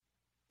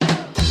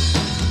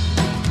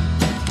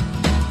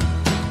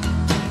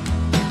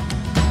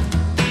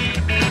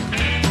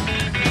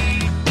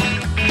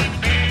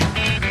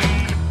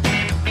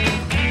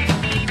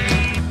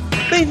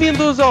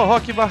Bem-vindos ao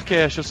Rock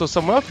Barcast, eu sou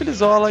Samuel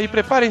Filizola e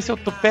preparem seu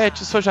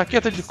tupete, sua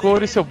jaqueta de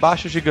couro e seu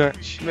baixo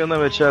gigante. Meu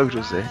nome é Thiago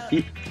José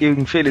e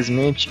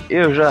infelizmente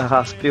eu já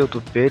raspei o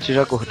tupete e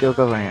já cortei o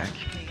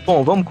cavanhaque.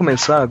 Bom, vamos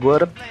começar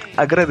agora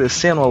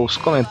agradecendo aos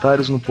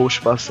comentários no post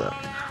passado.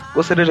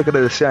 Gostaria de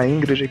agradecer a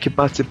Ingrid que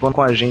participou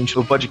com a gente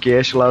no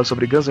podcast lá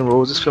sobre Guns N'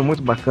 Roses, foi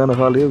muito bacana,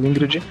 valeu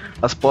Ingrid.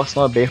 As portas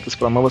estão abertas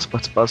para novas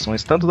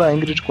participações, tanto da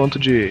Ingrid quanto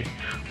de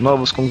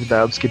novos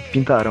convidados que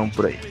pintarão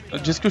por aí. Eu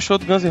disse que o show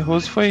do Guns N'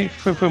 Roses foi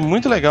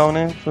muito legal,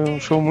 né? Foi um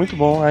show muito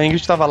bom. A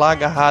Ingrid estava lá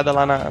agarrada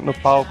lá no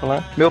palco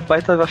lá. Meu pai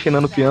estava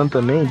afinando o piano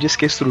também, disse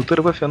que a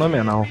estrutura foi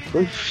fenomenal,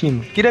 foi fino.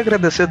 Queria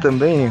agradecer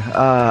também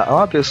a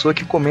uma pessoa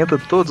que comenta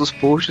todos os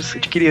posts,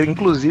 que queria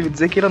inclusive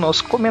dizer que ele é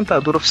nosso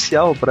comentador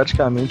oficial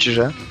praticamente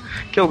já,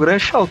 que é o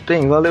grande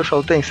Chalten. Valeu,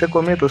 Chalten, você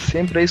comenta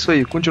sempre, é isso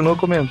aí, continua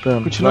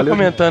comentando. Continua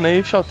comentando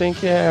aí, Chalten,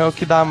 que é o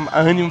que dá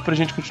ânimo pra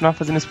gente continuar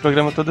fazendo esse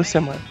programa toda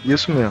semana.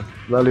 Isso mesmo,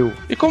 valeu.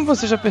 E como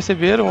vocês já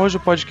perceberam, hoje o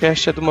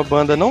podcast é de uma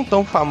banda não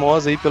tão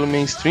famosa aí pelo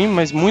mainstream,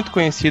 mas muito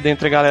conhecida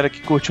entre a galera que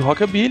curte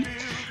rockabilly.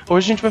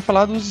 Hoje a gente vai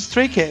falar dos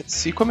Stray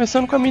Cats, e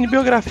começando com a mini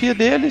biografia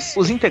deles.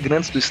 Os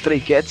integrantes do Stray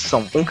Cats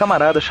são um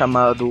camarada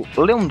chamado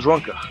Leon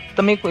Drucker,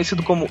 também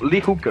conhecido como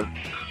Lee Hooker,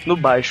 no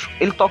baixo.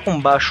 Ele toca um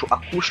baixo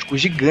acústico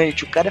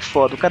gigante, o cara é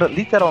foda, o cara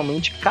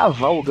literalmente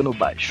cavalga no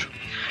baixo.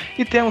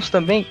 E temos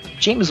também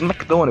James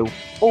McDonnell,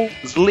 ou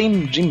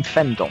Slim Jim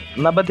Fenton,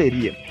 na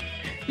bateria.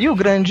 E o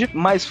grande,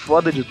 mais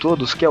foda de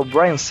todos, que é o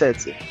Brian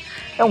Setzer.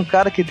 É um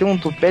cara que tem um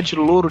tupete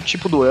louro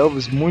tipo do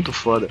Elvis, muito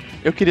foda.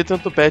 Eu queria ter um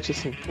tupete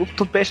assim. O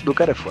tupete do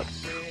cara é foda.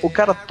 O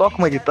cara toca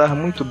uma guitarra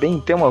muito bem,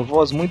 tem uma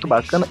voz muito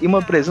bacana e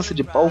uma presença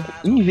de palco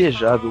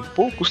invejável.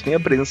 Poucos têm a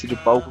presença de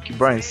palco que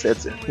Brian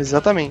Setzer.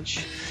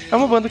 Exatamente. É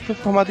uma banda que foi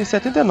formada em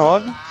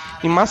 79,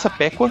 em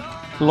Massapequa,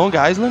 Long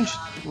Island,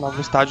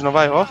 no estado de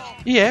Nova York,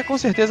 e é com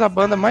certeza a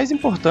banda mais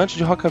importante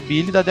de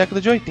rockabilly da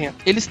década de 80.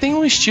 Eles têm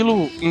um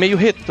estilo meio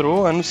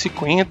retrô, anos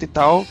 50 e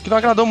tal, que não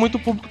agradou muito o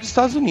público dos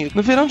Estados Unidos.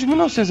 No verão de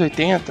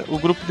 1980, o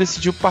grupo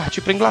decidiu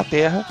partir para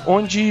Inglaterra,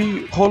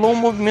 onde rolou um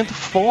movimento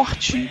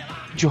forte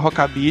de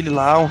rockabilly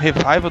lá, um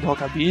revival do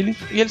rockabilly,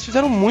 e eles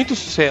fizeram muito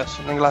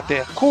sucesso na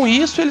Inglaterra. Com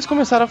isso, eles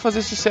começaram a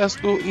fazer sucesso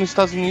nos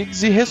Estados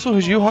Unidos e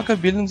ressurgiu o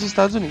rockabilly nos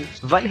Estados Unidos.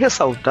 Vale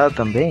ressaltar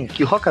também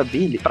que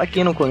rockabilly, pra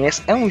quem não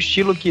conhece, é um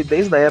estilo que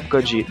desde a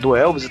época do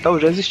Elvis e tal,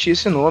 já existia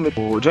esse nome.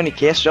 O Johnny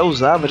Cash já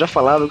usava, já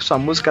falava que sua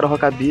música era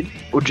rockabilly.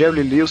 O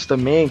Jerry Lewis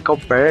também, Carl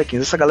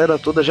Perkins, essa galera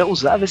toda já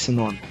usava esse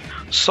nome.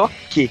 Só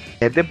que,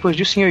 depois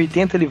disso em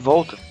 80 ele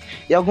volta.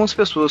 E algumas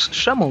pessoas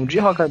chamam de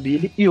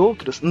rockabilly e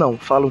outras não,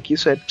 falam que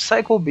isso é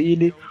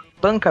psychobilly,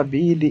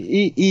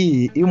 punkabilly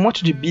e um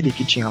monte de billy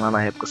que tinha lá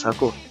na época,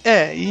 sacou?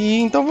 E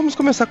então vamos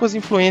começar com as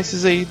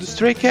influências aí dos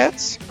Stray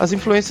Cats. As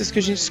influências que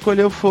a gente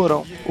escolheu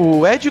foram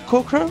o Ed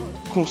Cochran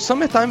com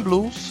Summertime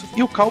Blues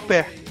e o Carl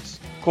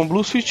Perkins com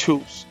Blue Sweet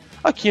Shoes,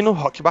 aqui no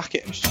Rock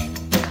Barcast.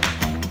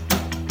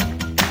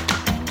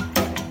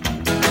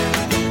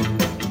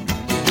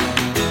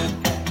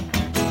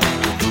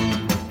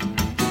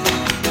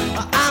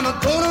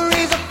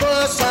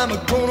 I'm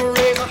gonna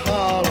raise a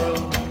holler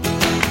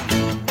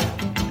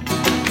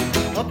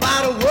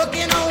about a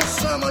working all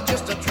summer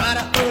just to try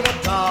to earn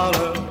a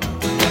dollar.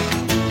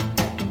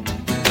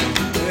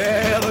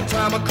 Every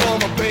time I call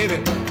my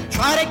baby,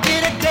 try to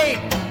get a date,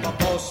 my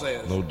boss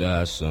says, no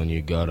die son,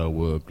 you gotta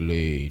work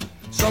late.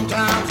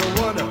 Sometimes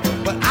I wonder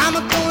what I'm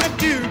gonna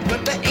do,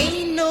 but there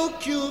ain't no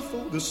cure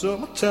for the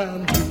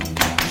summertime blues.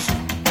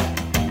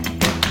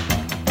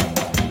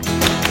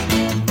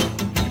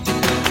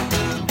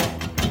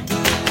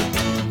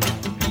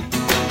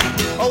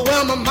 Oh,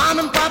 well, my mom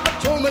and papa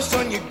told me,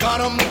 son, you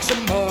gotta make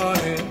some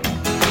money.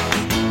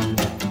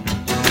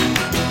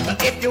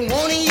 If you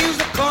wanna use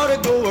the car to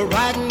go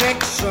riding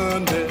next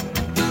Sunday.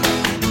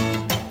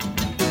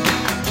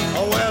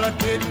 Oh, well, I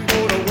didn't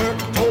go to work,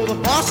 told the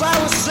boss I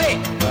was sick.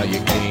 Now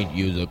you can't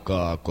use a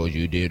car cause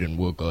you didn't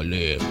work a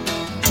leg.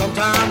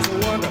 Sometimes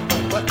I wonder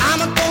what I'm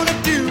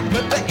gonna do,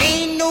 but there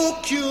ain't no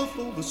cure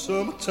for the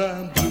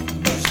summertime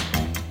blues.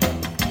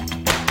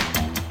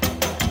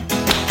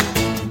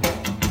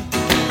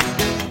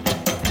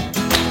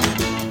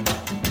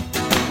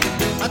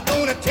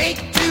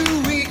 Take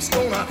 2 weeks,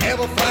 gonna have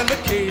a fine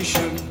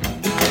vacation.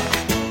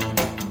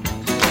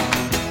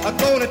 I'm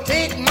gonna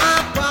take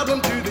my problem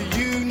to the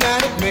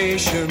United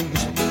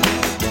Nations.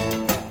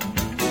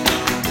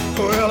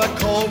 Well, I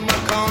called my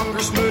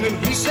congressman and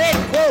he said,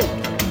 quote,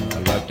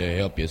 I'd like to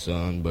help you,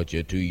 son, but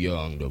you're too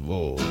young to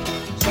vote.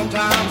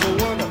 Sometimes I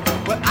wonder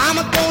what I'm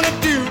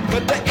gonna do,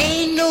 but there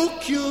ain't no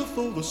cure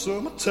for the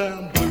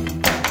summertime blues.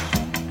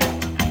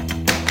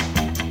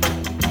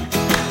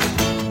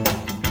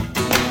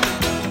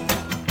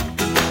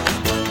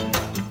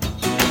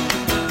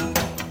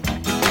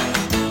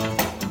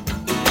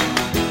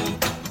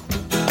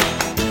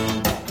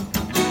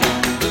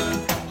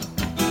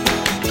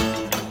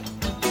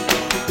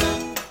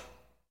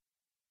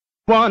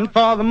 One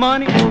for the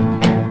money,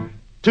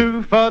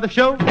 2 for the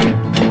show,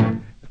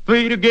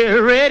 3 to get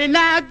ready.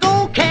 Now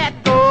go, cat,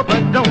 go,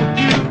 but don't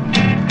you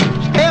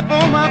step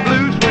on my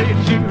blue suede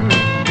shoe.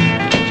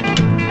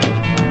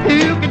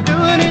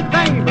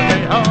 anything but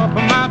lay off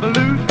of my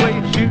blue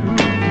suede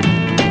shoes.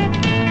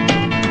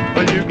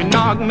 Well, you can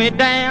knock me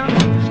down,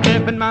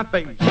 step in my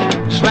face,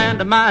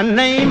 slander my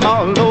name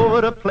all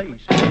over the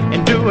place,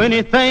 and do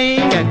anything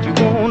that you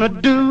wanna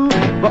do.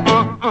 But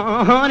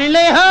honey,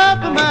 lay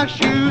off of my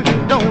shoes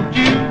and don't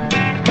you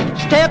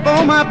step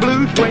on my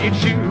blue suede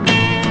shoes.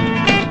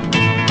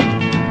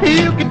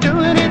 You can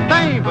do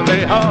anything but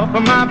lay off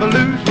of my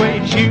blue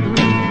suede shoes.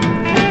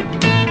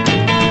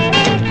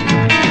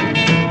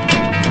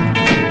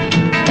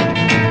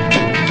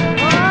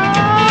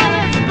 Oh,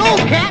 let's go,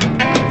 cat.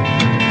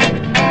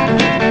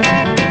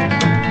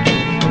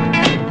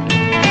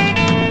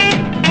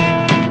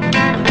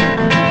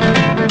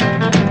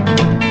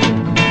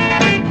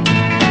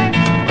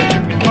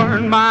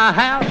 My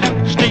house,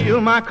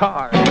 steal my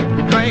car,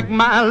 drink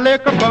my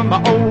liquor from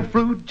my old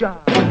fruit jar,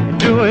 and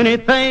do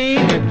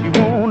anything that you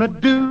wanna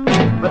do.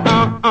 But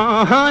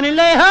honey,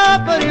 lay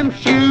off of them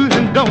shoes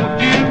and don't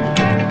you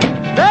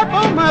step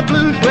on my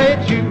blue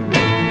suede shoes.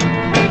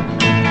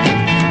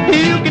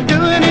 You can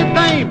do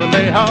anything but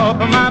lay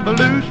off of my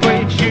blue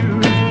suede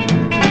shoes.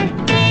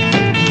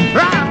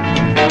 Right.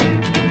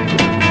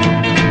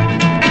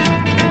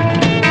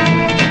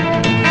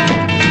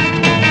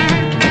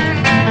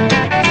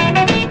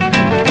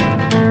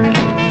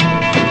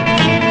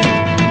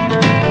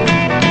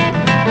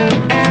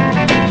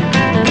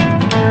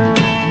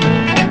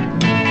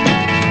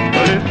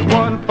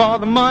 For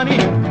the money,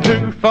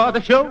 2 for the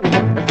show,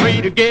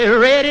 3 to get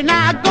ready.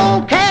 Now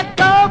go, cat,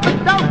 go, but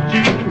don't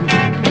you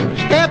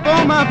step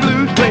on my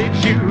blue suede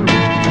shoes.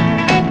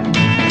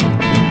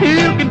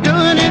 You can do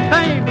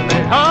anything but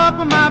lay off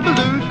of my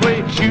blue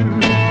suede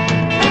shoes.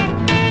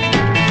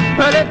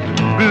 But it's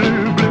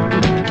blue,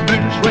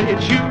 blue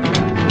suede shoes.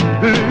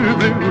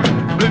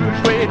 Blue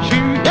suede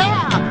shoes,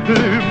 yeah.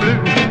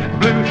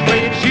 Blue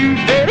suede shoes,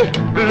 baby.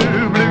 Blue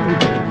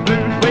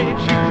suede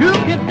shoes. You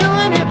can do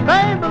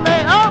anything but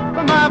lay off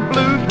of my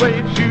blue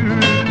suede shoes.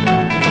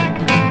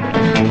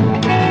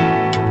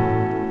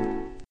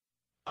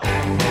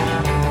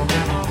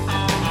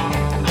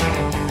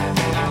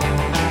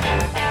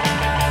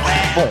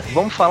 Bom,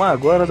 vamos falar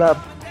agora da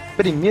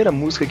primeira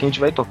música que a gente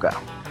vai tocar.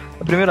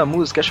 A primeira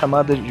música é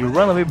chamada de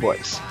Runaway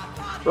Boys.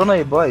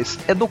 Runaway Boys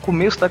é do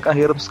começo da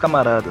carreira dos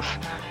camaradas.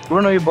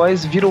 Runaway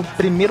Boys vira o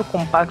primeiro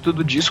compacto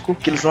do disco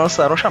que eles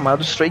lançaram,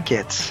 chamado Stray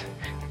Cats.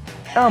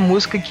 É uma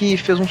música que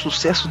fez um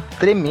sucesso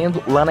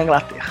tremendo lá na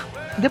Inglaterra.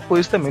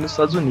 Depois também nos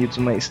Estados Unidos,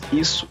 mas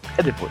isso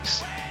é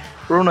depois.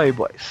 Runaway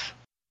Boys.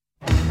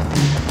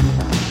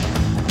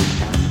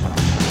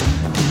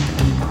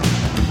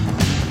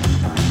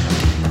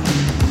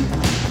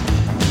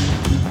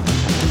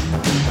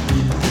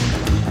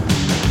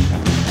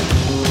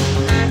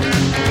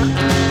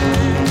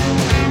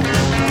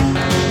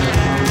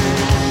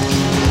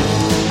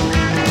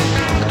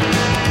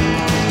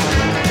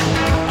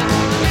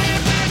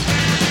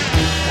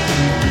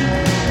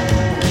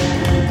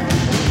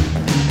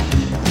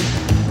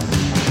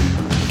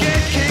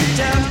 Get kicked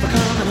out for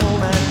coming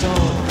home at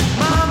dawn.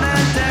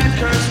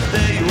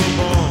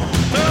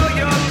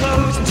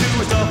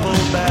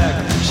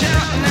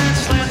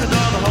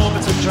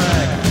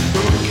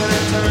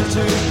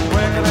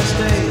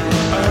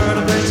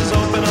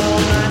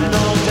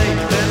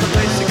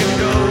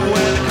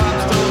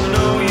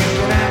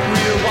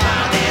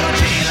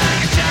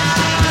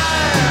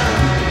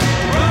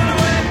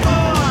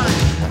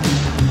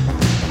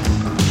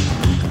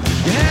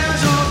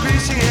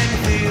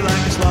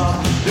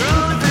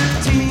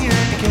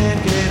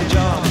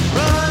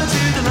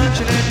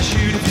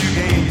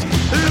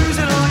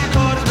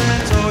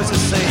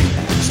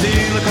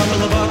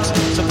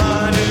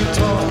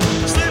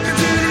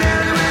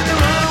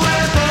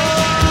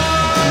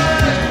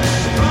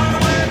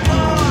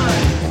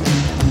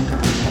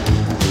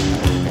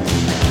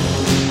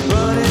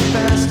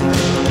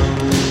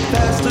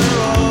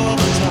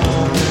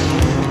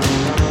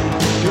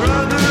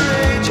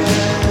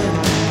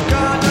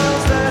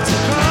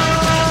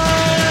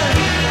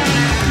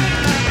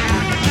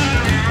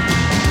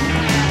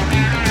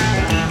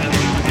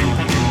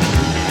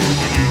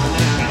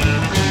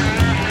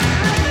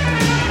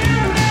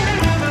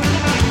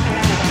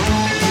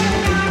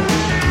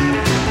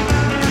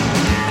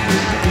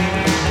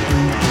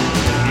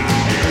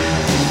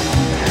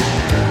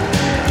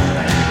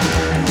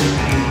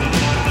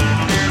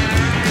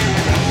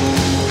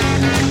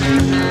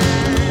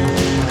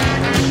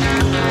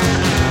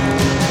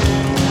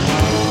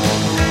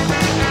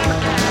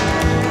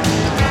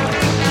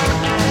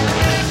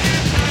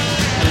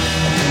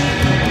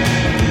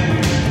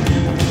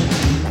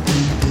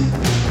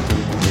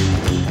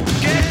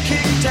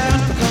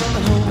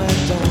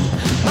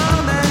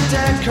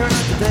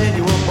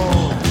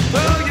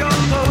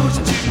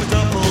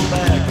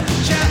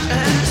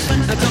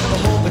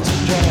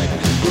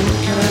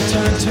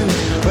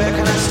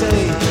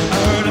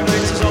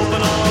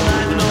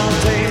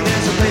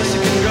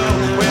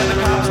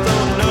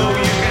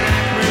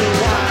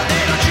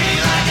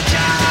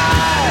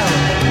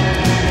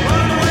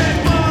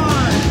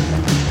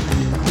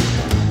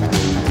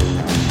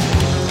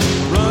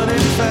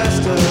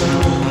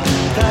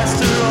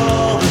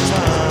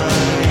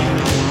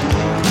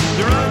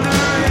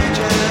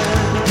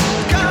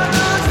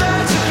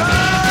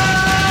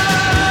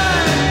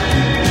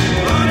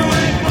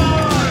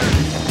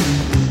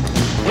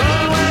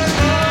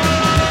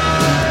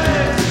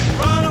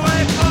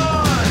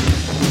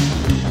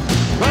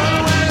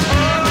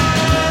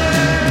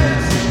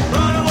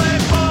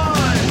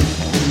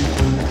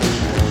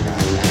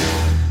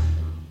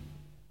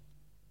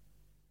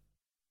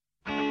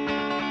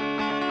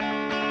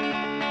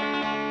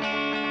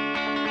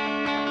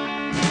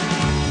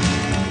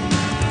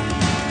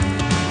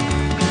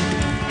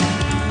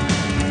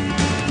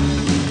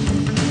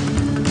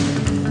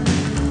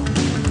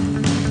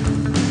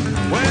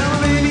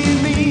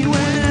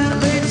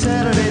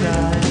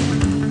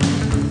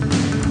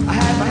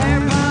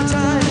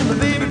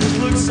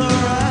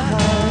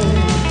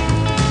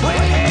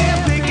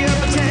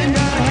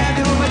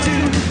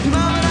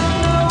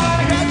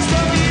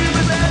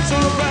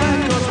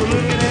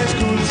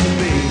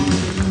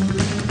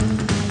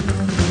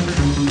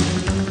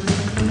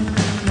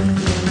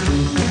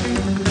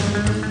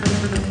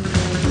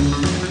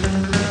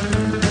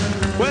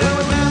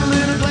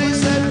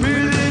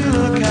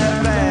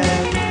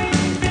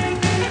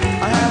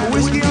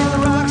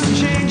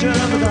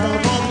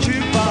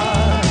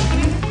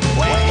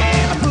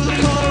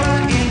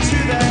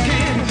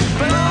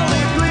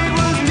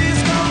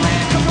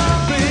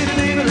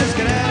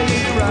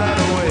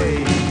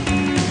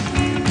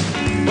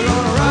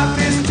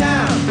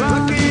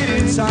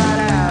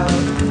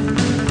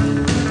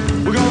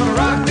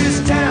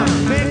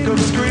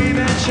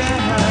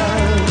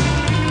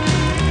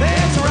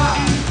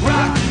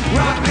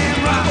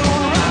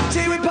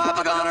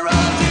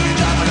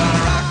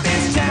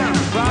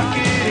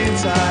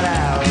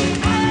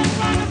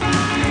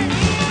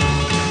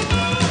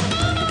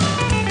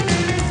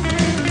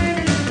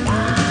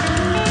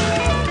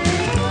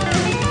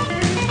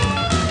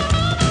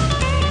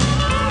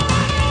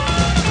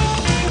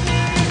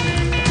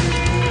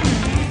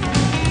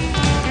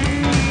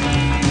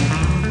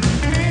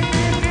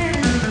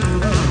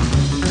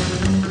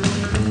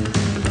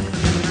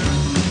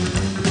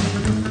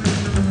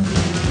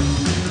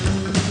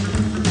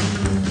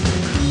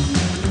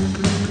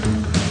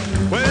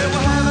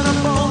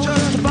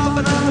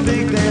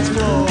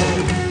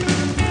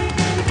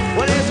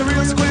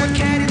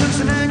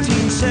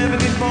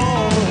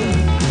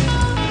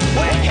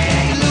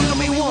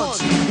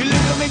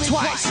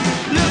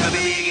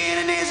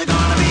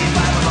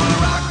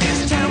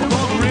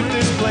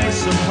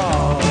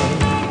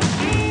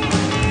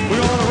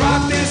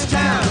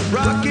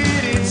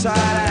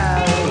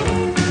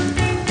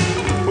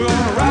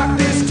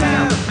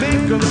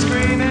 pick up the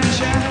screen and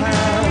shout.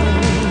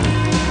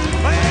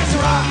 Let's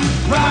rock,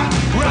 rock,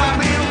 rock,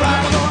 man,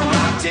 rock. We're gonna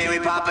rock till we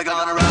pop, we're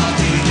gonna rock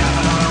till we drop.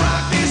 We're gonna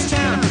rock this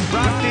town,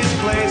 rock this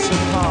place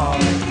apart.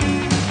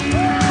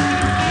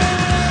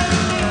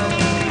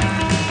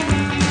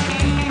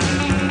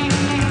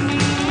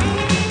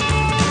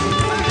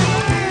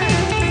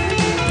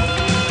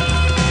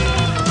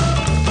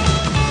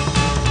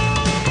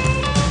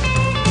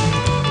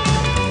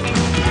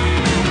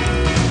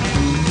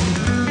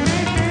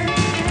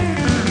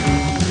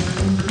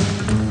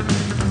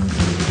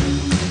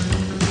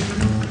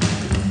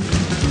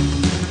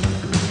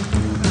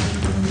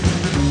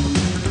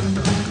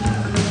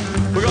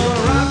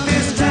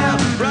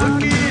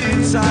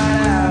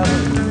 Inside out.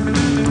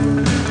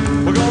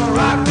 We're gonna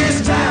rock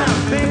this town,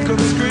 pick up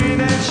the screen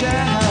and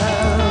shout.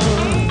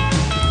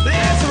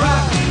 Let's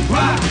rock,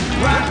 rock,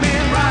 rock,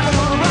 man, rock. We're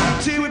gonna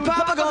rock till we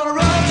pop, we're gonna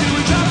rock till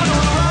we drop. We're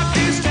gonna rock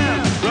this town,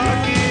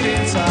 rock it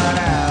inside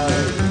out.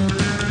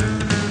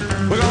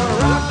 We're gonna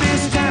rock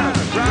this town,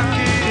 rock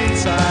it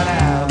inside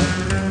out.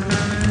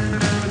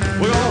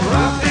 We're gonna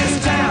rock this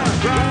town,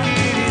 rock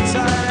it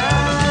inside out.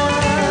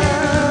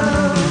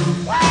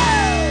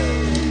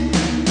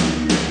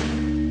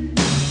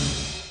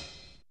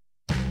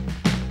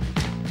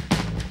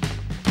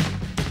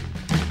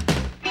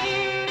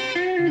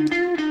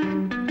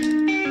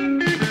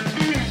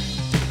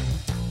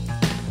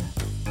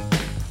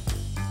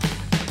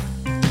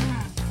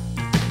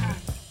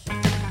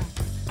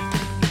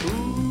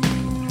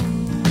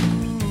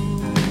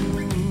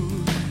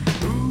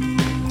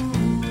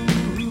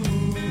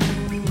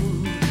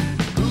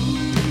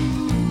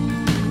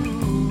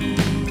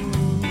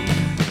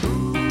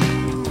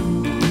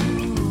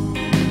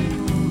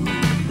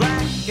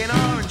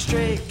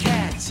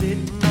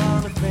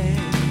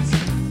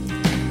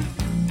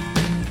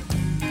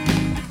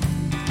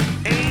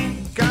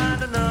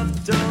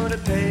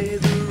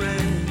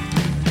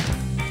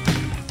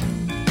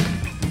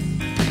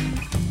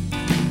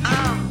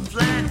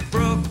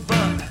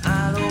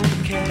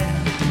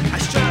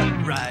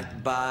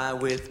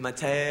 With my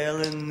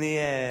tail in the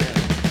air,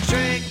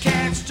 stray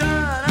cat strut,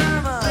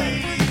 I'm a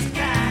ladies'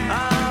 cat.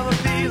 I'm a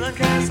feeling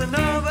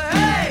Casanova.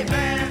 Hey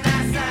man,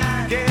 that's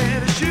that.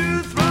 Get a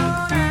shoe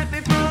thrown at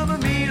me from a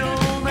mean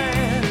old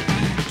man.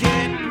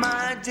 Get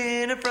my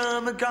dinner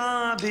from a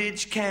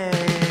garbage can.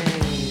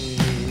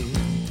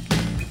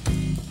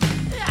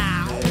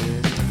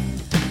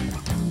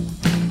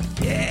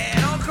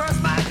 Yeah, don't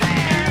cross my path.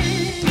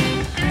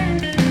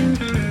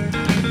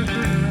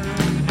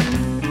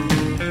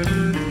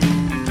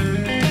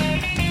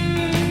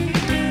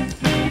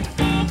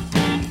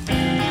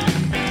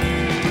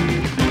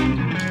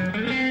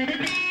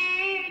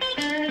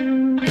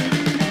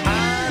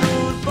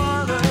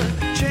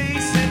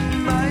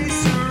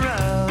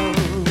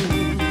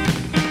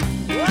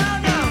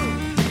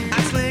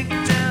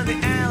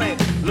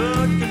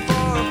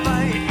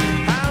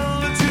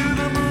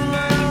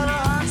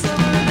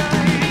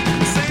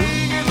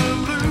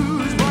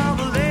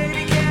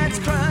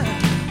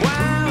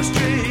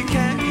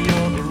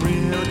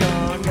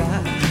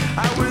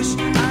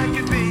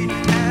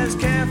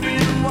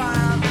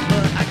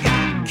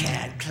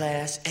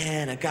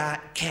 And I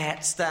got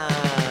cat style.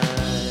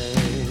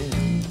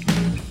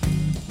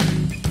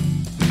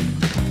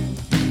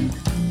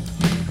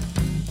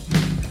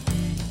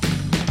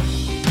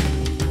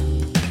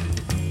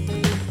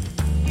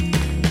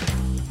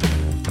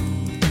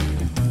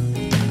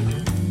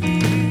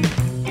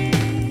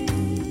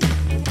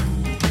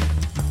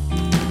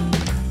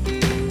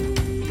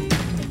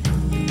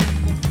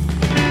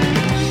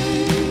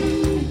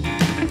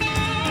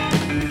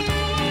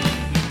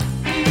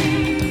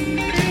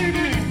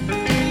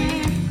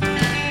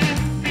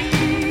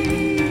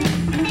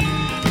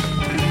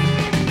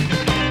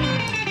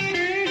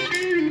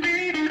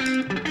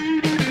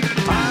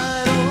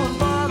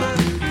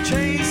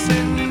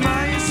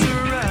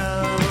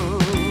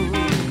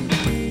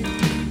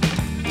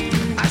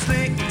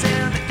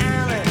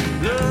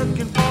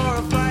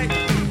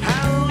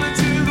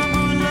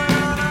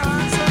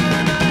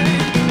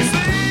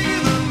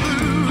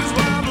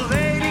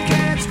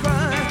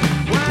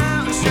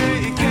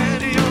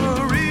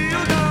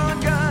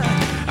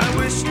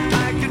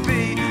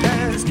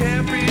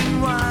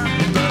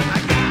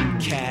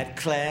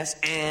 Class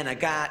and I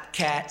got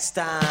cat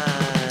style.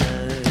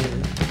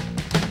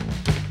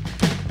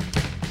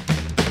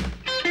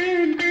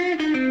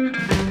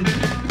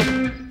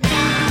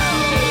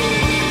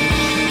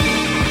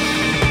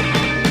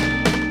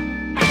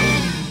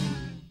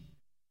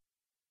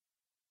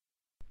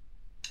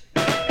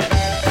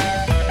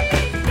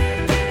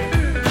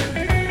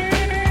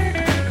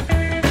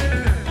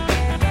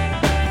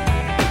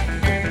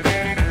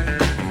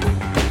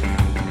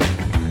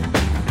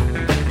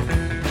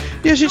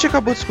 E a gente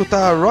acabou de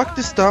escutar Rock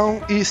This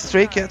Town e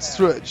Stray Cats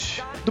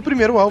Strut, do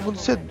primeiro álbum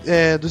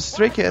dos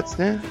Stray Cats,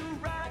 né?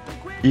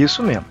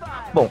 Isso mesmo.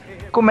 Bom,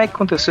 como é que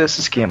aconteceu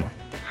esse esquema?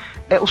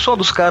 O som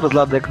dos caras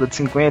lá da década de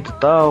 50 e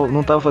tal,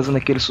 não tava fazendo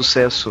aquele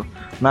sucesso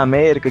na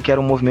América, que era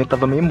um movimento que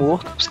tava meio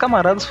morto. Os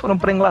camaradas foram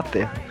pra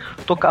Inglaterra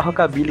tocar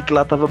rockabilly, que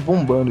lá tava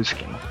bombando o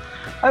esquema.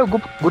 Aí o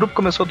grupo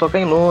começou a tocar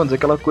em Londres,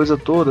 aquela coisa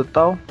toda e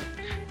tal.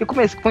 Eu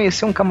comecei a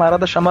conhecer um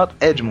camarada chamado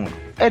Edmund.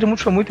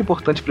 Edmund foi muito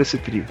importante pra esse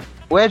trio.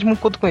 O Edmund,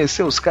 quando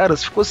conheceu os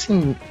caras, ficou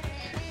assim,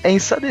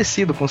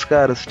 ensandecido com os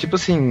caras. Tipo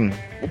assim,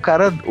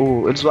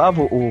 eles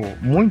zoavam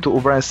muito o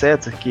Brian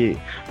Setzer, que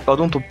falou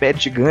de um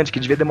tupete gigante que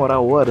devia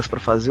demorar horas pra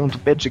fazer, um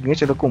tupete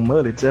gigante ainda com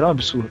mullets, era um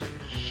absurdo.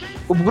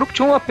 O grupo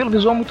tinha um apelo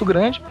visual muito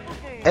grande,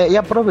 e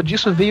a prova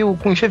disso veio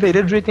em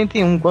fevereiro de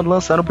 81, quando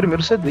lançaram o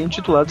primeiro CD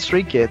intitulado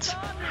Stray Cats.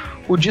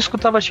 O disco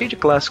estava cheio de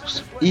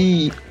clássicos,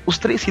 e os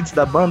 3 hits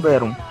da banda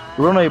eram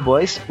Runaway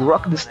Boys,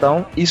 Rock This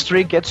Town e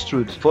Stray Cats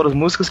Truth. Foram as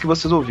músicas que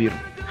vocês ouviram.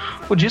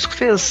 O disco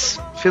fez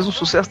um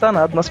sucesso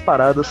danado nas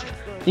paradas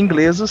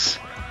inglesas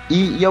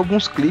e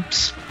alguns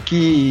clipes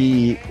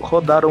que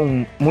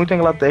rodaram muito a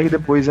Inglaterra e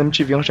depois a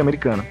MTV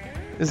norte-americana.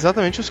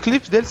 Exatamente, os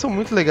clipes deles são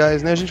muito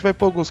legais, né? A gente vai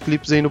pôr alguns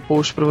clipes aí no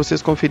post pra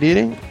vocês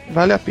conferirem,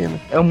 vale a pena.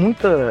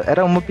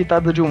 Era uma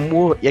pitada de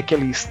humor e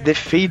aqueles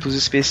defeitos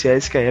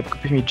especiais que a época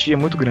permitia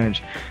muito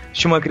grande.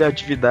 Tinha uma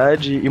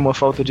criatividade e uma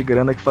falta de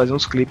grana que faziam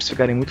os clipes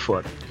ficarem muito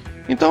foda.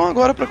 Então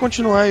agora, pra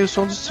continuar aí o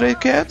som dos Stray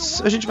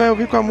Cats, a gente vai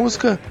ouvir com a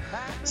música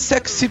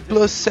Sexy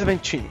Plus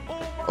 17,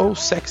 ou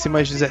Sexy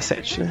mais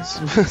 17, né? Se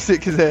você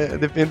quiser,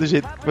 depende do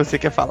jeito que você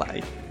quer falar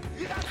aí.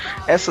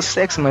 Essa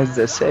Sexy mais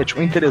 17,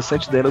 o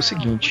interessante dela é o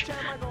seguinte.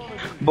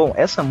 Bom,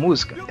 essa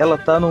música, ela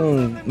tá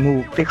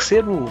no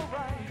terceiro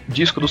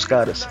disco dos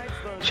caras,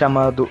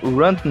 chamado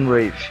Rant and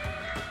Rave.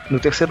 No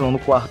terceiro não, no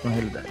quarto na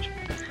realidade.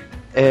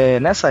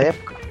 Nessa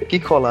época, o que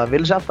rolava?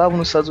 Eles já estavam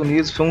nos Estados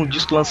Unidos, foi um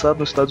disco lançado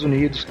nos Estados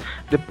Unidos,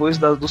 depois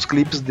dos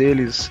clipes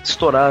deles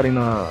estourarem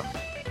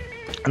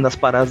nas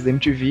paradas da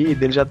MTV,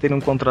 deles já terem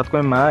um contrato com a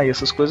EMI,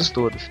 essas coisas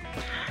todas.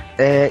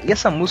 E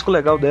essa música, o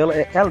legal dela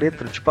é a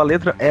letra. Tipo, a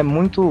letra é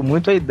muito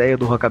a ideia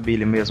do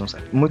rockabilly mesmo,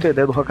 sabe? Muito a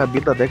ideia do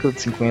rockabilly da década de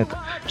 50.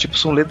 Tipo,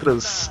 são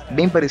letras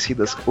bem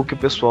parecidas o que o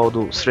pessoal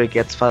do Stray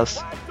Cats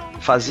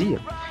fazia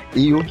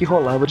e o que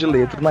rolava de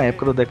letra na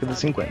época da década de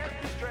 50.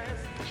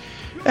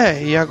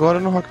 E agora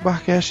no Rock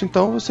Barcast,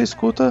 então, você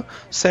escuta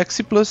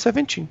Sexy Plus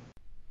 17.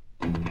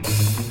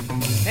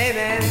 Hey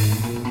man,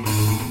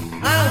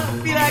 I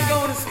don't feel like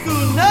going to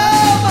school no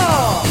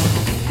more.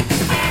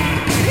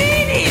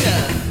 Me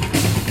neither.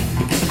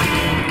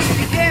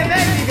 You can't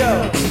make me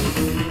go.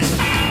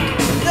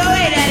 Go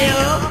away,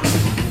 Daddy-o.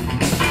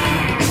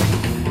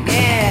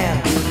 Yeah.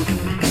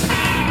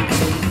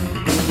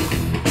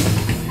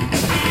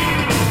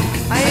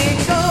 I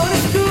ain't going to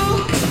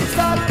school. It's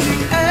not too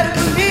early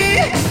for me.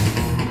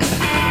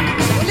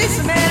 Well,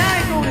 listen, man, I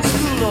ain't going to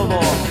school no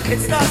more.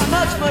 It's not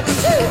much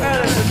too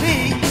early for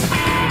me.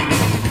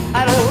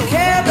 I don't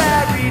care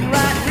about reading,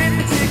 writing,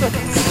 arithmetic, or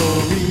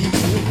history.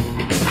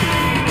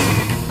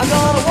 I'm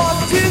gonna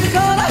walk to the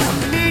corner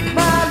to meet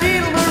my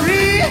little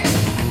Marie.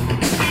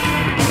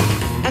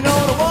 I'm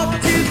gonna walk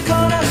to the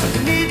corner to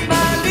meet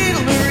my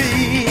little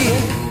Marie.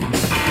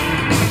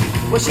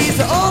 Well, she's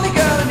the only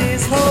girl in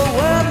this whole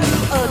world who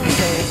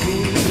understands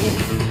me.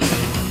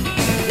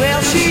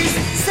 Well, she's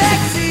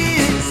sexy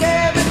and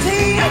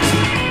 17,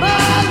 my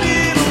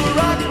little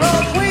rock and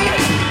roll queen.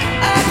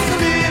 That's a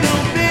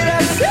little bit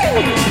of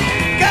sin.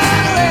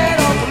 Gotta let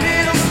off a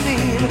little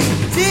steam.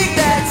 Dig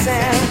that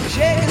sound,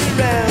 shake it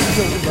around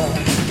your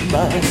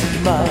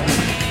mind.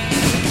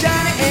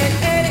 Johnny and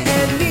Eddie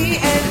and me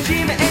and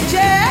Jimmy and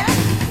Jack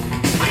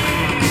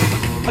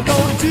are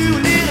gonna do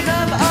a little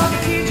number on the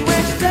teacher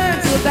when she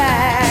turns her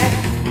back.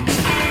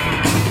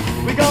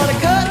 We're gonna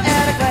cut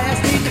out a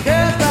class, meet the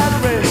girls by the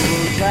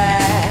railroad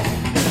track.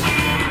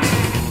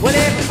 Well,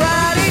 every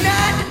Friday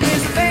night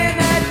is a band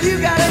that you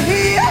gotta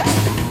hear.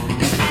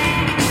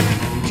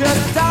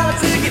 Just $1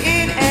 to get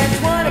in and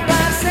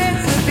 25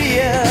 cents a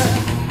beer.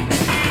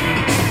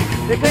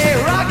 They play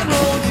rock and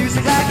roll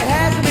music like it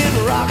hasn't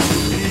been rocked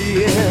for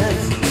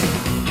years.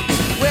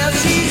 Well,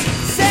 she's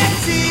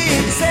sexy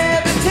and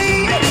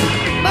 17,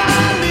 my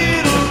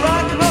little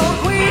rock and roll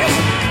queen.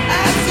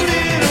 That's a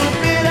little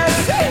bit of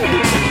sin.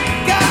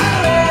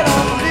 Gotta let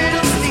off a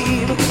little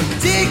steam.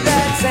 Dig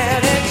that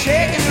sound and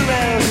shake it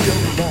around your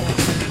mind.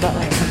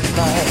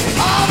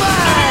 All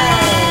right.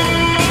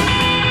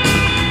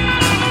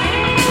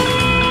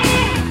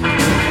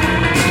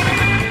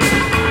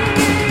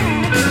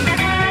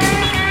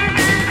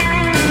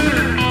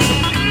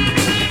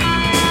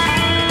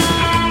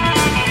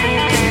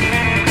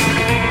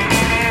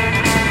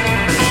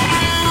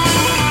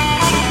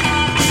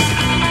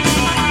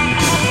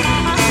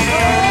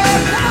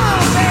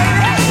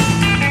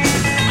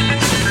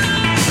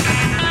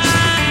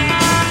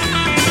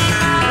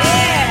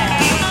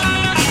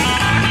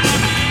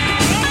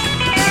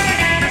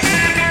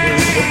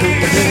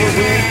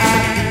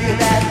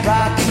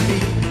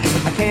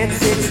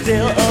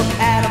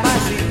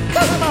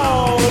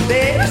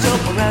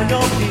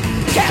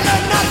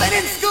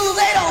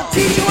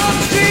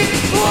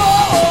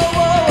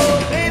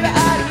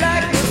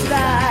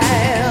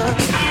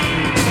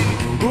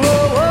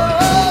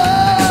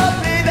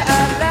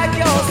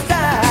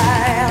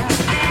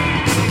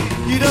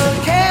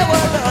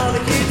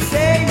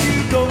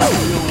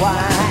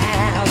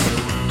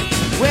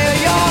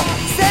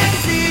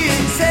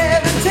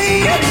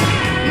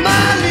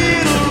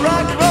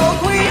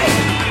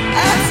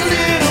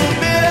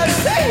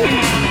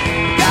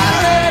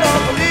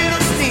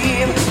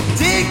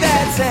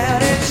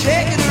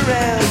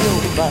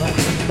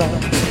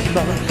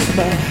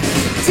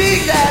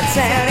 Dig that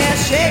sound and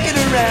shake it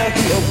around.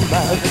 Oh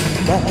my.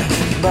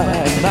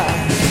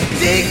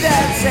 Dig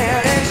that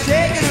sound and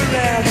shake it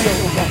around.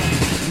 Oh my.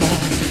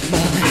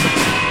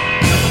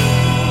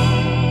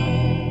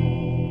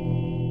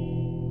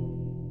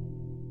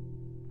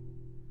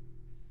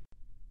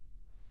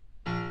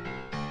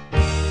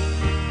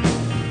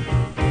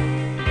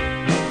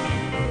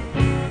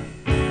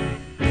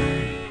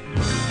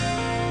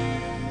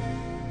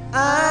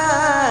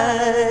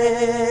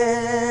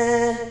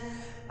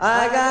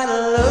 I got a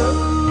low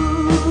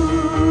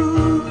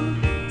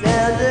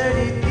down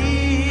dirty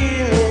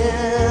feeling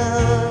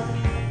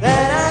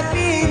that I've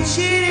been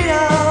cheated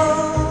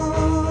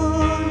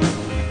on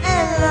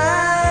and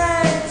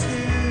lied to.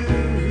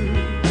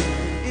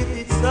 If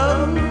it's so,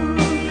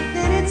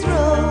 then it's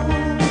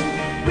wrong.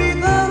 We've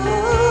gone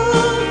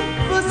on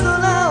for so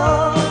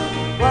long.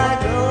 Why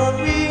don't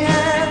we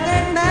have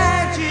that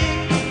magic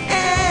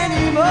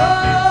anymore?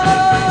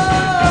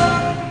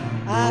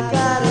 I've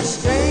got a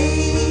strange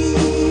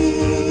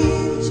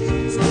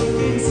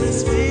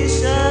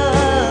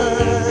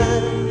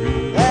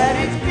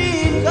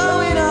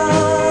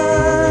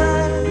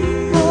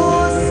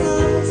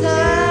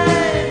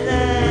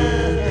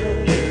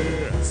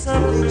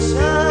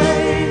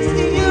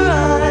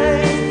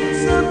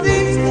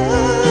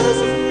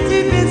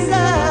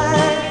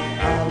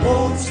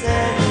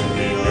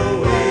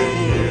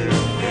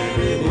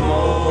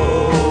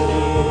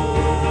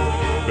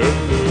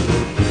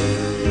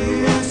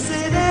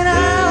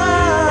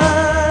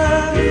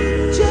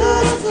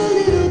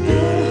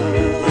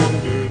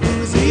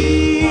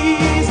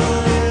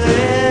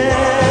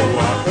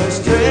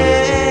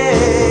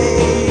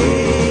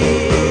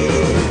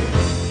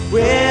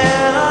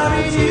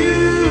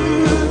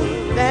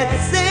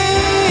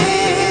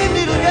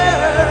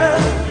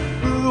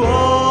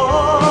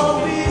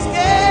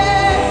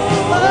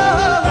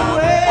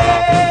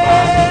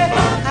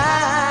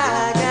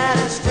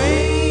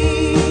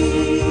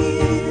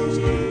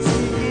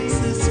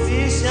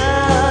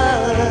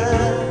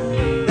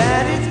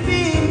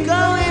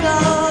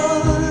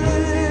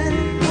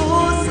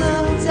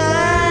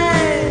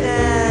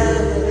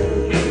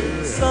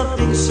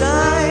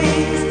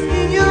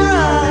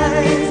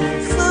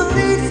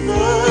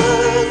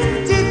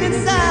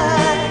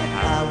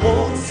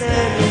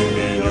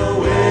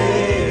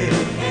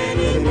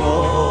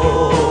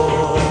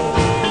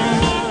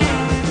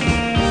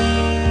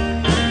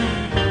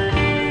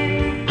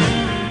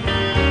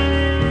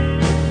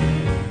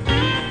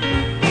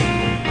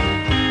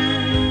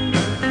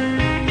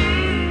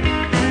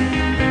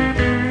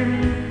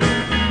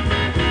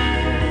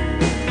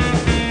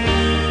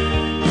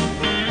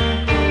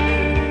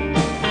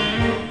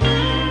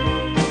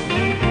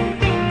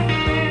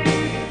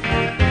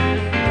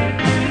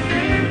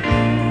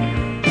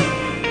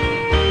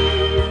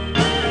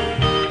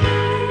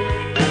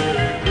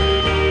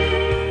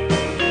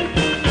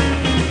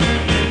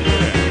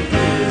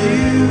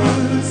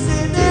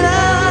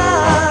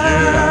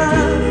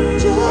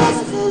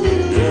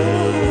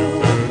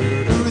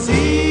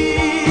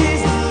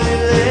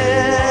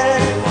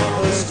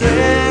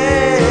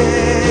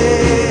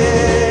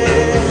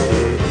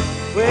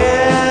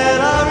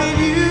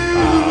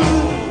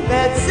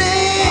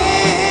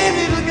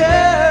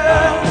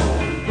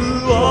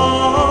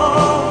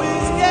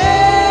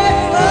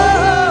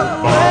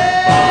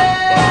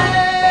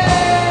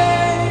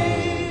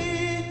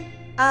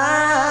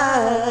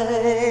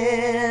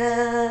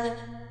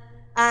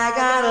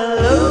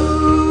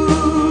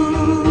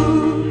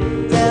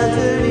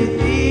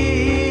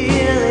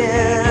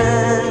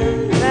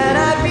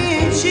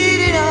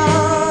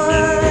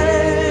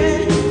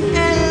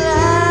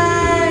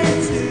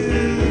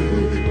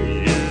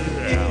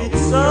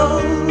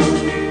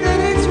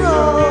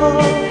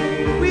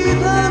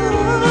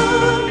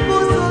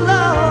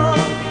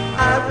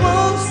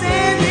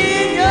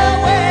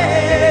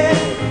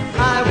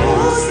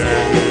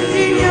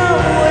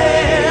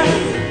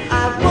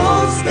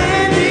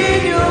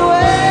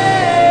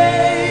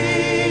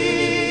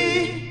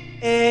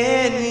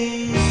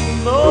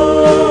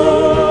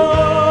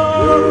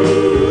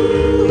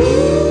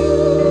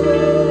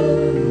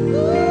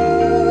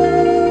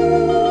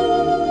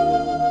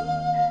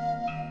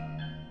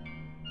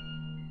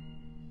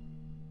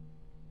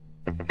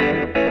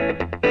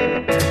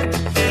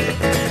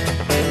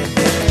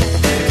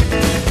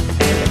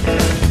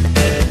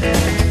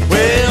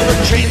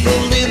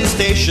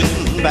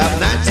about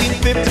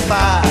 1955.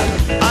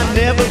 I'd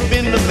never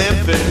been to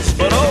Memphis,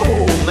 but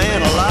oh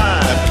man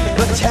alive,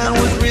 the town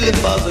was really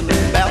buzzing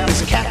about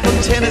this cat from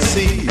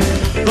Tennessee.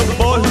 The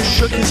boy who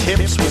shook his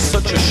hips was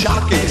such a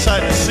shocking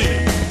sight to see.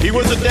 He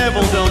was a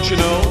devil, don't you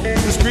know,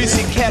 this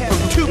greasy cat from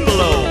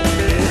Tupelo.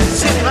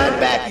 Sit right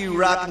back, you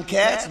rockin'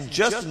 cats, and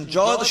just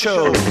enjoy the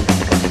show.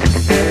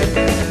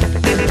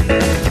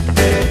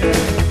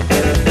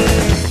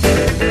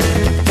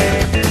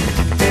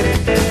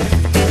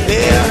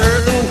 Yeah, I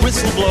heard the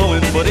whistle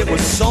blowing, but it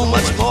was so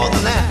much more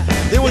than that.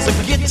 There was a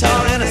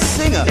guitar and a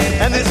singer,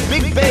 and this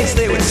big bass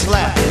they would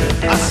slap.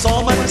 I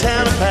saw my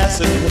town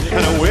a-passing,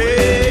 and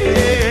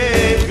away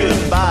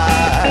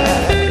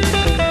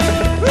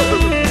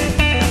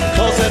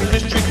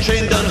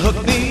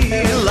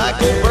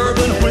Tabasco,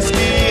 bourbon, whiskey,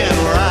 and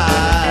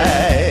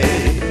rye.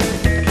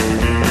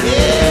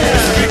 Yeah.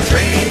 Mystery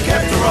train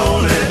kept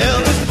rolling.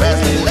 Elvis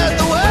Presley led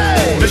the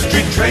way.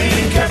 Mystery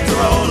train kept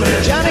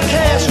rolling. Johnny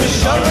Cash was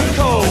shoveling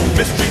coal.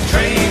 Mystery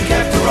train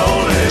kept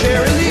rolling.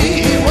 Jerry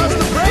Lee, he was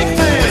the break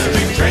man.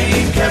 Mystery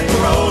train kept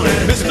rolling.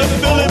 Mr.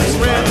 Phillips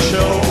ran the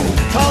show.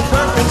 Carl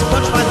Perkins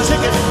punched my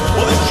ticket.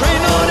 Well, this train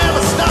don't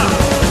ever stop.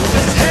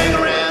 Just hang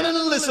around and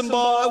listen,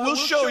 boy. We'll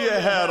show you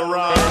how to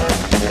ride.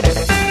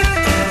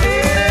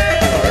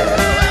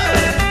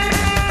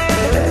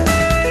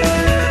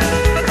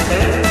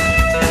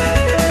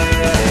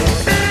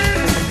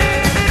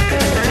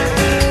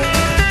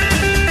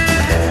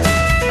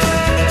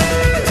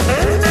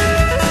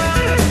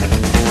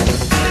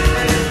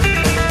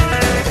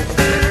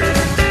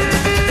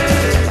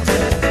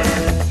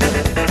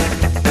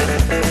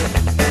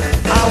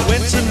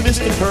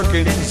 Mr.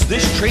 Perkins,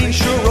 this train's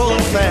sure rolling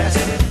fast.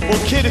 Well,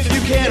 kid, if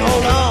you can't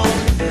hold on,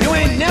 you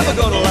ain't never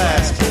gonna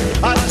last.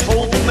 I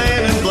told the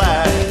man in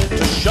black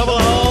to shovel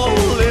on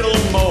a little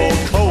more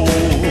coal.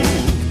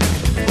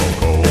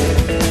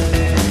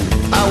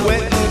 I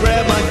went and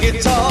grabbed my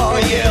guitar,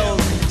 yelled,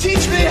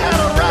 teach me how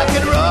to rock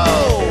and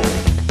roll.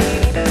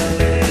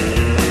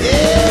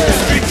 Yeah,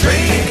 Mystery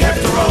train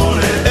kept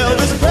rolling.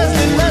 Elvis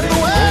Presley led the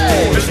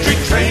way. Mystery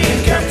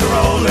train kept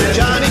rolling.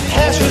 Johnny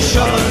Cash was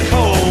shoveling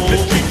coal.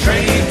 Mystery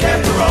train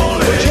kept rolling.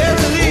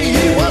 Jerry Lee,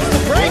 he was the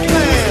break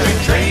man. Mystery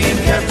train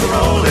kept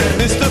rolling.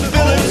 Mr.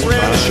 Phillips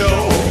ran the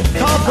show.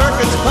 Carl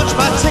Perkins punched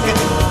my ticket.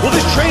 Well,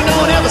 this train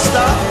don't ever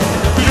stop.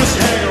 You just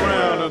hang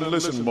around and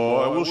listen,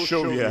 boy. We'll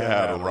show you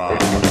how to rock.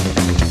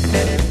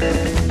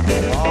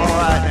 All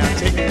right, now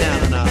take it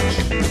down a notch.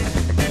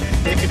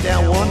 Take it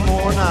down one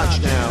more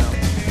notch now.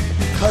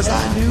 'Cause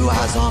I knew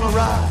I was on a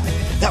ride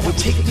that would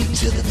take me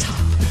to the top.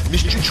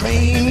 Mystery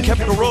train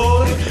kept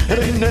rolling, and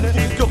ain't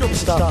nothing gonna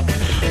stop.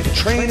 The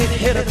train had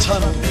hit a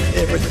tunnel,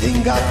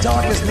 everything got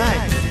dark as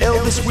night.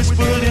 Elvis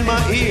whispered in my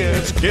ear,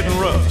 it's getting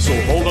rough, so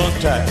hold on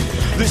tight.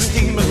 This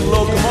steaming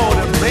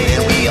locomotive,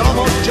 man, we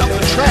almost jumped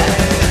the track.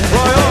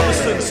 Roy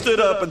Orbison stood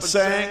up and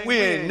sang, we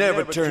ain't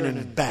never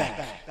turning back.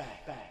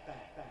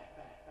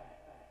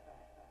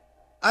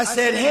 I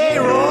said, hey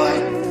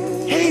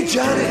Roy, hey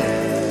Johnny,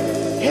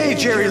 hey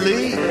Jerry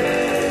Lee.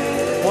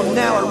 Well,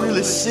 now I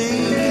really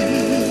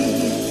see.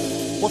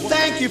 Well,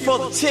 thank you for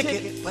the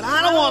ticket, but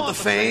I don't want the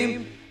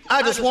fame.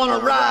 I just want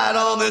to ride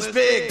on this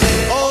big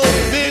old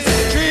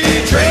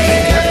mystery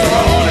train kept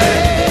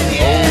rolling.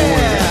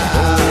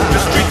 Yeah.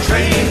 Mystery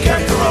train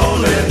kept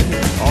rolling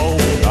all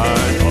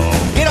night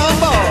long. Get on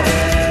board.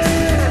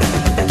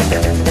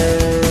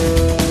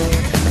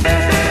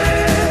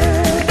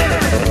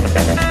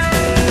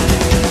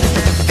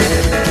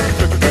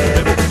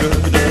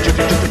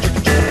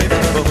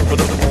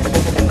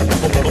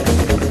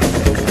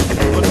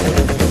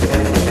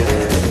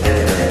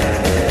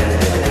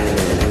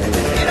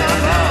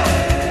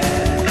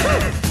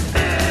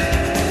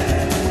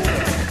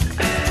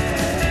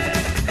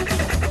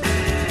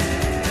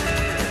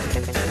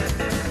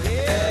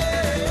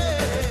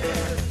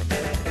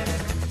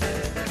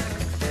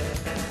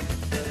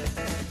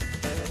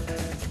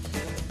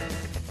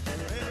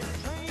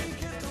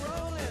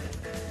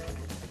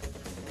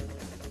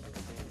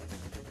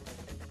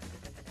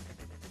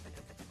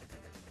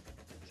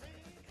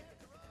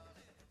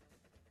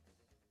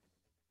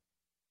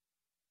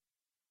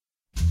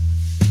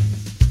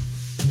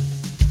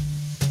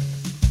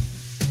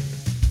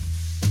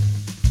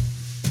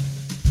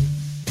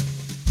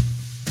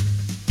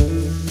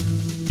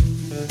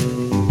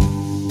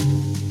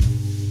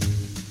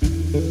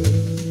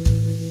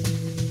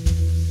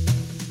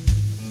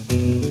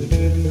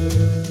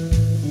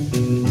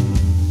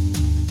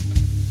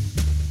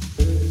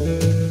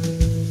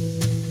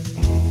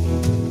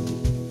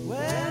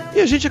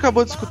 E a gente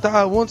acabou de escutar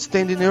I Won't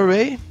Stand in Your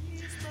Way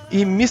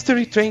e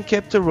Mystery Train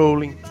Kept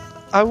Rolling.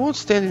 I Won't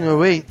Stand in Your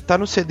Way tá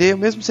no CD, o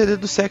mesmo CD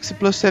do Sexy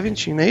Plus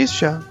 17, não é isso,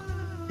 Thiago?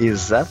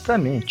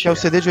 Exatamente. Que é o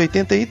CD de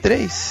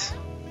 83.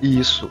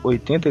 Isso,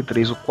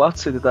 83, o quarto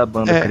CD da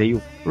banda,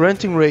 creio.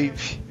 Ranting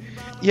Rave.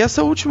 E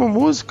essa última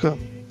música,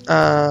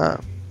 a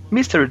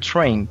Mystery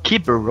Train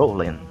Keep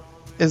Rolling.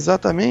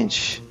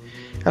 Exatamente.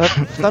 Ela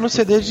tá no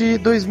CD de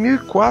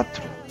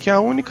 2004. Que é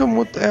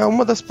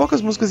uma das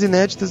poucas músicas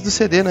inéditas do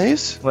CD, não é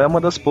isso? Não é uma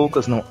das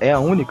poucas, não. É a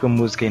única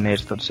música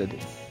inédita do CD.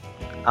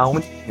 A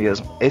única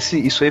mesmo.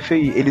 Isso aí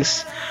foi...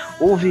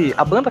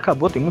 A banda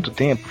acabou tem muito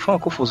tempo. Foi uma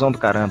confusão do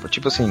caramba.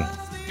 Tipo assim...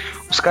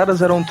 Os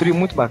caras eram um trio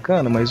muito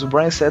bacana, mas o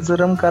Brian Setzer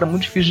era um cara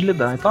muito difícil de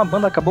lidar. Então a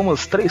banda acabou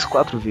umas 3,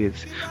 4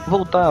 vezes.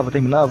 Voltava,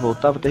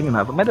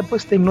 terminava. Mas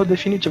depois terminou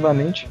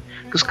definitivamente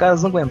que os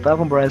caras não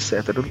aguentavam o Brian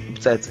Setzer.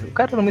 O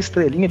cara era uma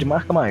estrelinha de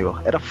marca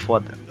maior. Era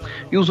foda.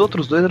 E os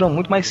outros dois eram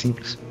muito mais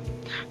simples.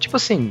 Tipo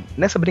assim,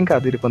 nessa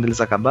brincadeira quando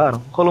eles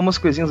acabaram, rolou umas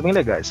coisinhas bem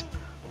legais.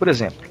 Por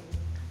exemplo,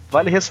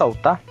 vale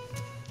ressaltar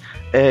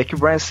que o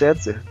Brian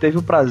Setzer teve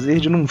o prazer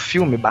de ir num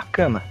filme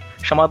bacana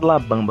chamado La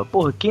Bamba.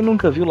 Porra, quem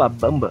nunca viu La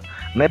Bamba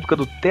na época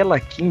do Tela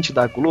Quente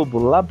da Globo,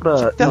 lá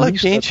pra... Tela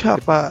Quente,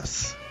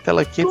 rapaz.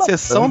 Tela Quente,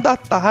 sessão da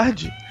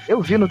tarde.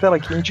 Eu vi no Tela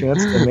Quente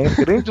antes também,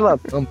 grande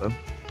latamba.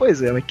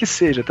 Pois é, mas que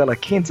seja Tela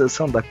Quente,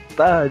 sessão da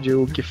tarde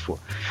ou o que for.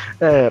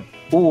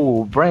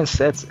 O Brian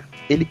Setzer,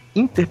 ele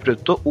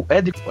interpretou o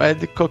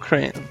Eddie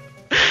Cochran.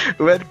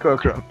 O Eddie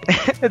Cochran.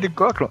 Eddie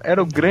Cochran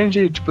era o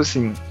grande, tipo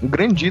assim, o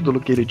grande ídolo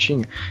que ele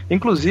tinha.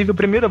 Inclusive, a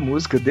primeira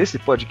música desse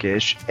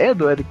podcast é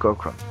do Eddie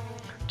Cochran.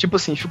 Tipo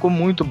assim, ficou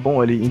muito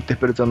bom ali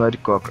interpretando o Eddie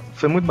Cochran.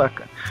 Foi muito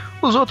bacana.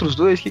 Os outros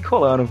dois, o que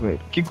rolaram com ele?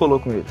 O que colou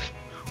com eles?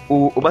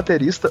 O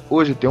baterista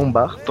hoje tem um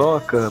bar,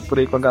 toca por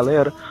aí com a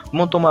galera,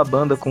 montou uma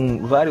banda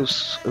com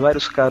vários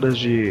caras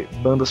de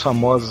bandas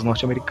famosas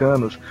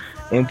norte-americanas,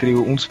 entre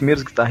um dos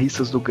primeiros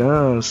guitarristas do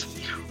Guns,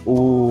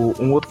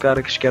 um outro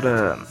cara que acho que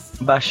era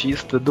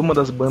baixista de uma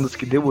das bandas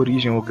que deu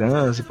origem ao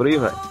Guns e por aí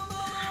vai.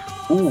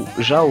 O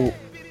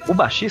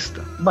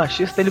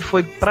baixista ele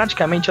foi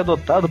praticamente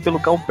adotado pelo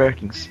Carl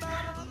Perkins.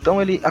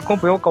 Então ele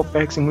acompanhou o Carl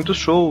Perkins em muitos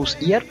shows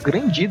e era o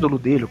grande ídolo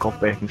dele, o Carl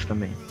Perkins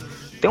também.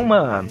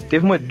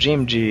 Teve uma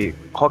jam de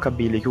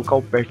rockabilly que o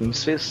Carl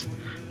Perkins fez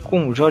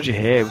com George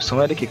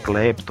Harrison, Eric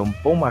Clapton,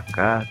 Paul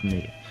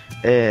McCartney,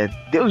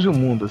 Deus e o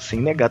mundo, assim,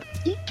 negado.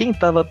 E quem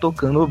tava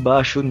tocando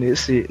baixo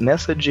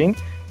nessa jam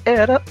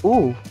era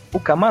o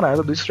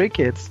camarada do Stray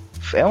Cats,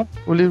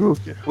 o Lee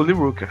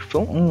Rooker.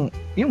 Foi um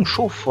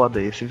show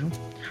foda esse, viu?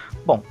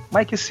 Bom,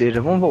 mas que seja,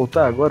 vamos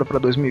voltar agora para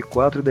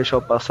 2004 e deixar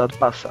o passado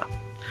passar.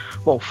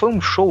 Bom, foi um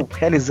show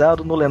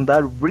realizado no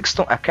lendário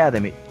Brixton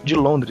Academy, de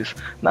Londres,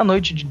 na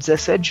noite de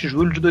 17 de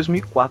julho de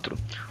 2004,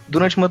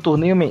 durante uma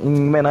turnê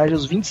em homenagem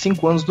aos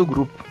 25 anos do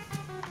grupo.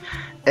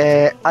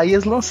 Aí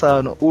eles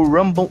lançaram o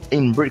Rumble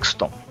in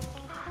Brixton,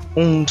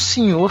 um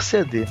senhor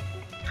CD.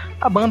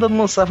 A banda não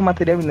lançava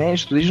material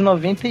inédito desde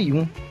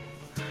 91.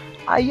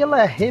 Aí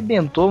ela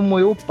arrebentou,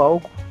 moeu o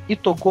palco e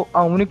tocou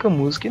a única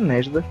música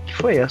inédita, que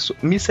foi essa,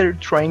 Mr.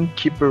 Train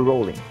Keep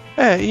Rolling.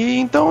 E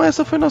então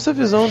essa foi nossa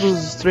visão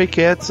dos Stray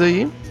Cats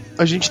aí.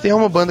 A gente tem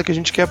uma banda que a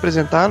gente quer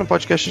apresentar no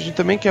podcast, a gente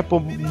também quer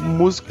pôr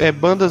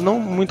bandas não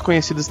muito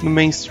conhecidas no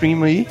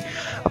mainstream aí,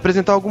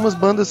 apresentar algumas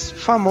bandas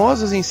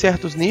famosas em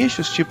certos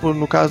nichos, tipo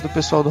no caso do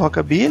pessoal do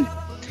Rockabilly,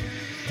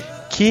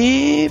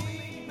 que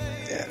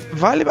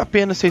vale a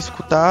pena ser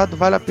escutado,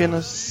 vale a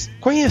pena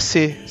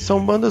conhecer.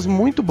 São bandas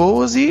muito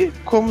boas e,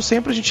 como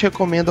sempre, a gente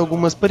recomenda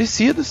algumas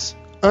parecidas.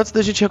 Antes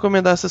da gente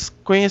recomendar essas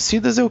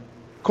conhecidas,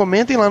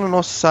 comentem lá no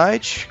nosso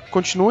site,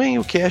 continuem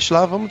o cast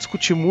lá, vamos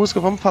discutir música,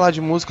 vamos falar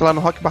de música lá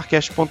no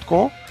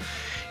rockbarcast.com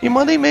e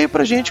mandem e-mail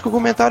pra gente com o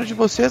comentário de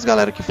vocês,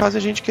 galera, que faz a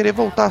gente querer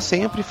voltar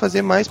sempre e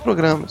fazer mais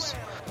programas.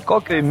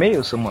 Qual que é o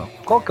e-mail, Samuel?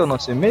 Qual que é o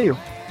nosso e-mail?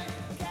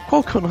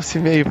 Qual que é o nosso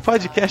e-mail?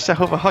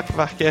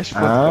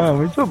 podcast@rockbarcast.com.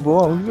 Muito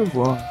bom.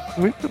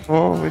 Muito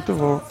bom, muito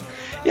bom.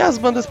 E as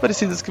bandas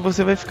parecidas que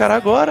você vai ficar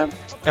agora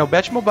é o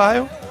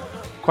Batmobile,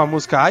 com a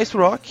música Ice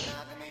Rock,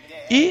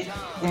 e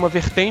uma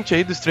vertente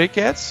aí do Stray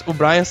Cats, o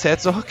Brian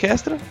Setzer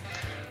Orchestra,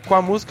 com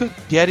a música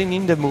Getting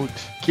in the Mood.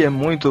 Que é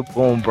muito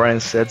bom, o Brian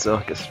Setzer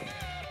Orchestra.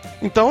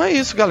 Então é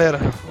isso, galera.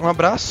 Um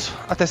abraço,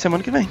 até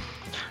semana que vem.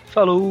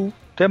 Falou,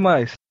 até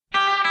mais.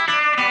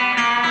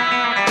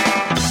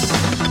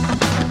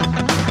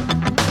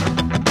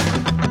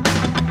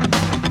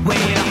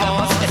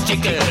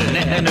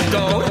 And a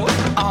goat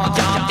all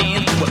jumped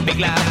into a big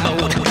loud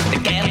boat. The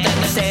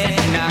captain said,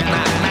 knock,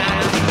 knock,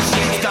 knock.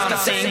 She's gonna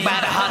sing by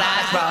the hot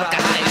ice rock,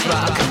 ice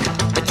rock.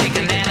 The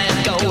chicken and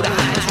a goat,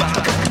 ice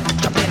rock.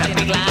 Jumped in a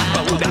big loud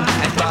boat,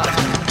 ice rock.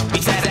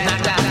 He said,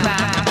 knock, knock,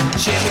 knock.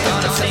 She's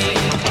gonna sing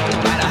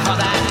by the hot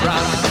ice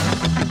rock.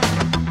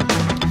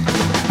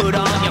 Put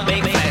on your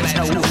big fat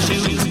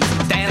snowshoes,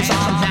 dance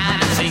all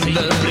night and sing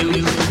the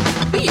blues.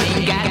 We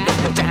ain't got no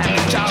time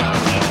to talk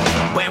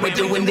when we're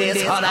doing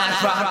this hot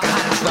ice rock.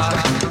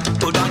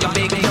 Put on your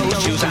big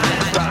nose shoes,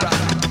 ice rock.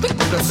 We're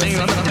gonna sing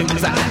on the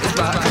blues, ice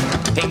rock.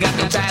 Ain't got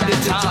no time to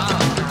talk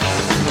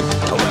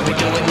when we're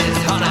doing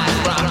this hot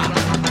ice rock.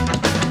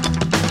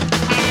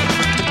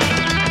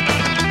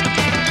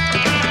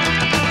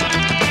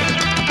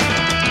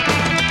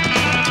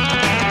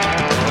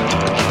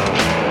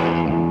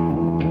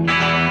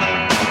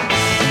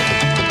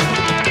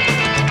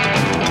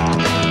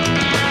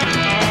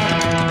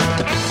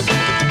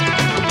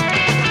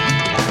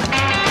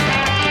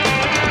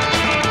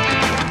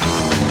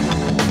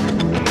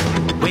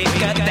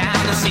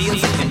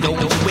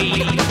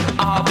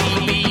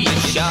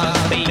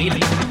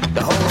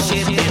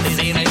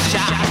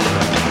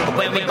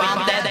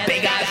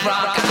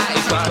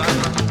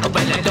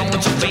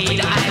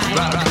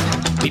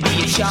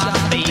 Shot,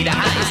 baby,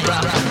 ice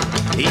rock.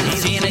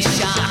 It's in a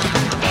shock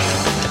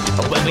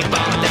when we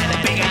bump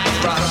that big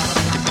ice rock.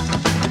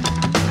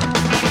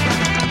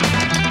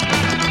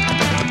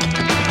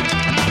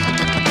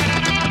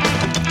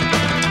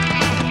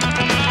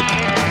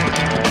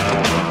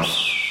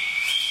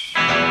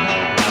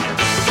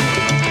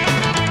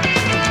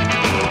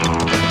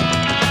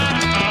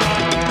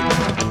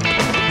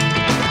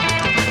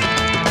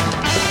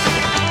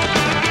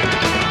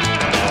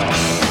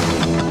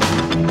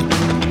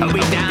 We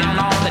down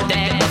on the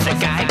deck, what's the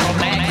guy?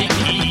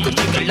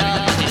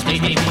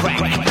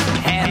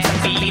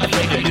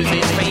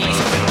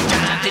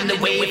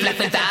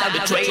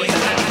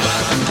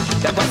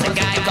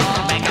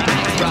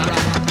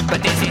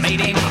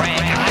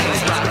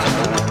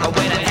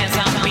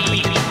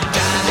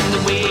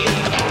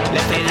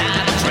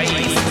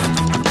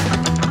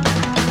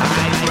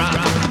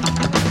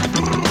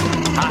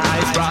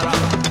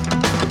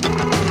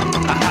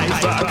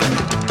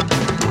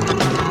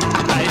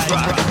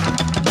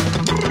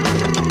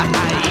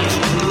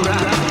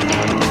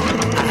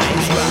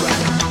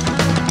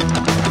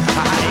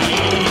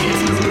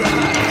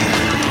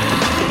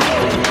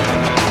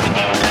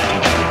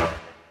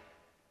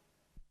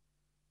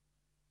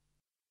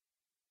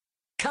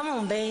 Come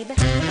on, baby.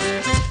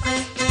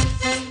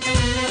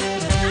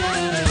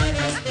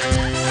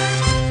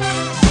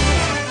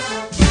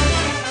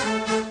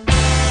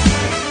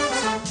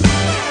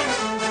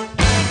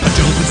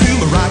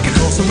 Rocket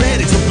horse, I'm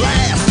ready to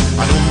blast.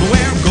 I don't know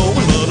where I'm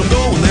going, but I'm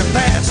going there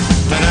fast.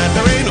 Tonight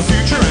there ain't no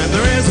future and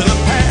there isn't a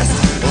past.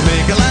 We'll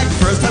make it like the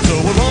first time, so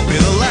it won't be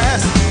the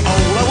last.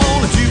 All I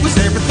wanna do is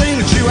everything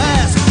that you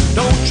ask.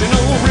 Don't you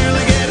know I'm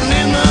really getting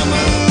in the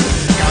mood?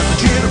 Got the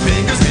jitter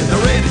fingers and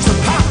they're ready to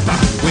pop.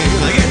 When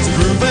I get to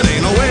grooving,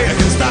 ain't no way I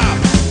can stop.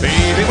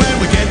 Baby, when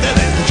we get there,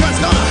 then the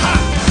joint's gonna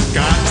hop.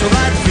 Got to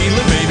ride the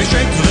feeling, baby,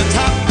 straight to the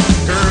top.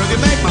 Girl,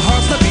 you make my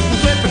heart stop beating,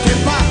 flip and tip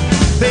pop.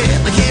 Baby,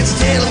 I can't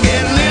tell I'm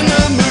getting in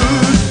the mood.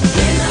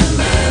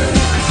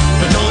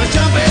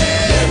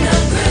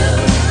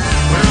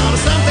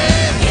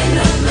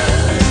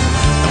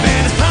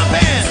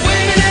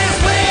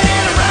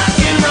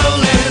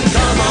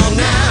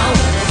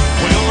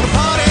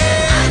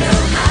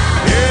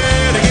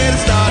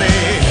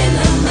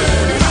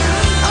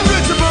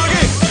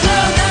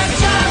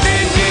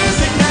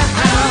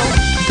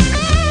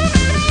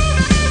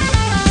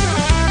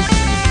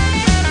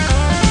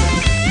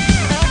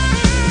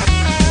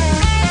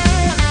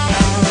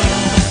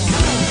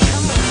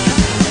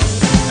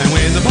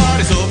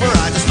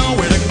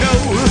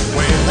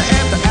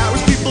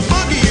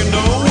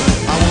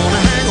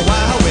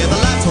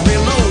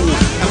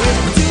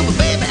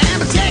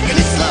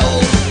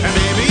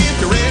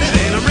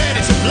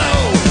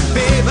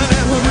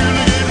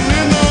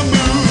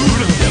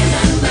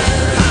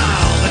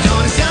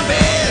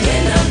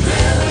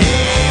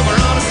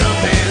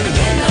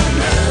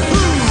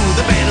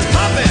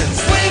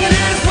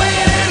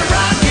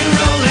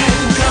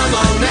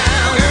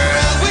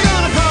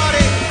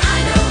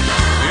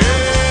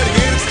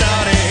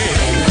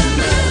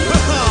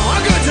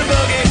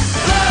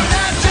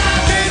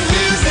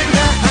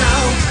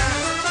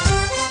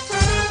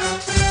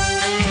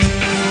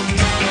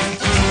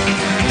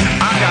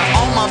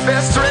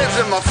 Best threads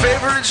and my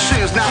favorite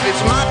shoes. Now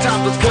it's my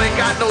time to play.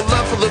 Got no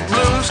love for the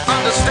blues.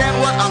 Understand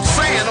what I'm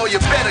saying, or you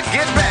better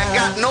get back.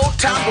 Got no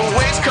time to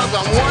waste, cause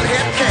I'm one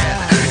hit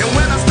cat. And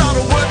when I start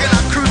working,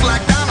 I cruise like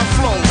down a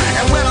flow.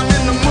 And when I'm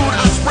in the mood,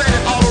 I spread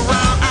it all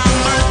around. I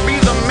might be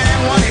the man,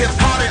 one hit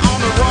party on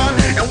the run.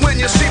 And when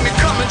you see me